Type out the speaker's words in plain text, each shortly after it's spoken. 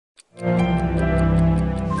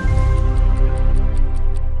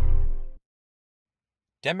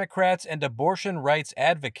Democrats and abortion rights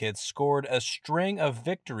advocates scored a string of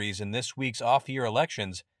victories in this week's off-year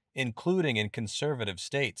elections, including in conservative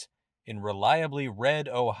states. In reliably red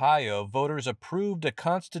Ohio, voters approved a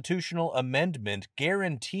constitutional amendment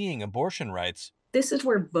guaranteeing abortion rights. This is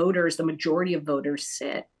where voters, the majority of voters,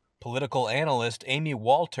 sit. Political analyst Amy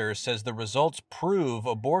Walter says the results prove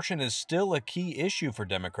abortion is still a key issue for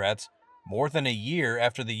Democrats, more than a year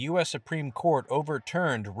after the U.S. Supreme Court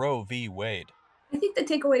overturned Roe v. Wade. I think the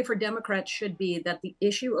takeaway for Democrats should be that the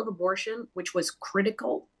issue of abortion, which was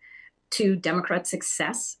critical to Democrat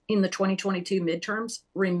success in the 2022 midterms,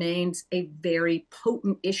 remains a very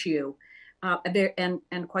potent issue, and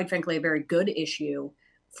quite frankly, a very good issue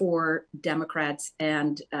for Democrats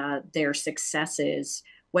and their successes,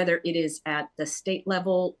 whether it is at the state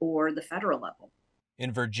level or the federal level.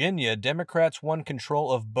 In Virginia, Democrats won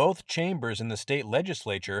control of both chambers in the state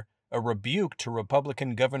legislature, a rebuke to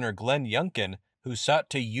Republican Governor Glenn Youngkin, who sought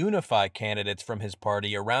to unify candidates from his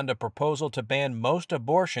party around a proposal to ban most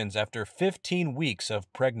abortions after 15 weeks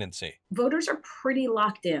of pregnancy. Voters are pretty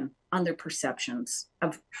locked in on their perceptions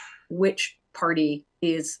of which party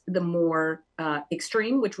is the more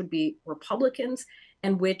extreme, which would be Republicans,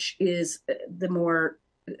 and which is the more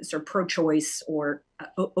sort of pro-choice or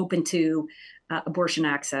open to abortion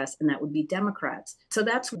access, and that would be Democrats. So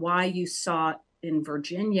that's why you saw in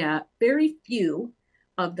Virginia very few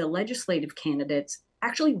of the legislative candidates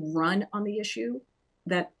actually run on the issue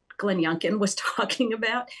that Glenn Youngkin was talking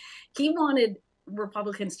about. He wanted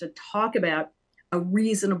Republicans to talk about a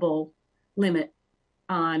reasonable limit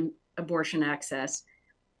on abortion access.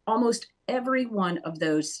 Almost every one of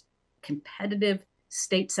those competitive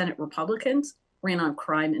state Senate Republicans ran on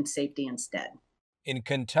crime and safety instead. In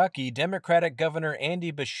Kentucky, Democratic Governor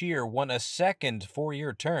Andy Beshear won a second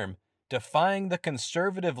four-year term, defying the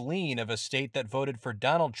conservative lean of a state that voted for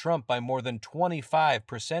Donald Trump by more than 25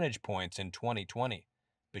 percentage points in 2020.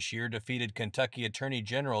 Beshear defeated Kentucky Attorney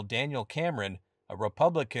General Daniel Cameron, a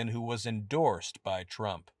Republican who was endorsed by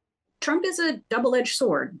Trump. Trump is a double-edged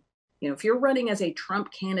sword. If you're running as a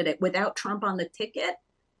Trump candidate without Trump on the ticket,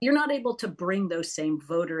 you're not able to bring those same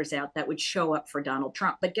voters out that would show up for Donald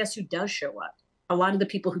Trump. But guess who does show up? A lot of the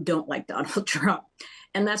people who don't like Donald Trump.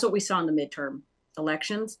 And that's what we saw in the midterm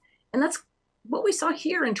elections. And that's what we saw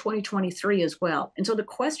here in 2023 as well. And so the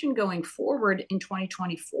question going forward in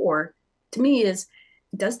 2024, to me, is,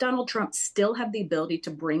 does Donald Trump still have the ability to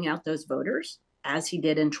bring out those voters as he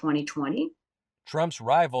did in 2020? Trump's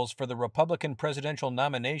rivals for the Republican presidential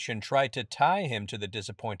nomination tried to tie him to the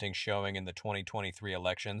disappointing showing in the 2023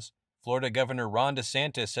 elections. Florida Governor Ron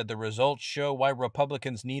DeSantis said the results show why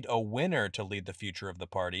Republicans need a winner to lead the future of the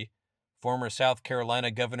party. Former South Carolina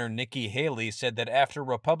Governor Nikki Haley said that after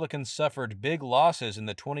Republicans suffered big losses in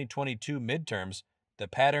the 2022 midterms, the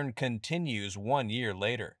pattern continues 1 year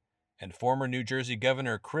later. And former New Jersey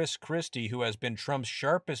Governor Chris Christie, who has been Trump's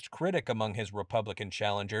sharpest critic among his Republican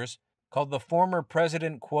challengers, called the former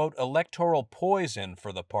president, quote, electoral poison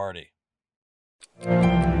for the party.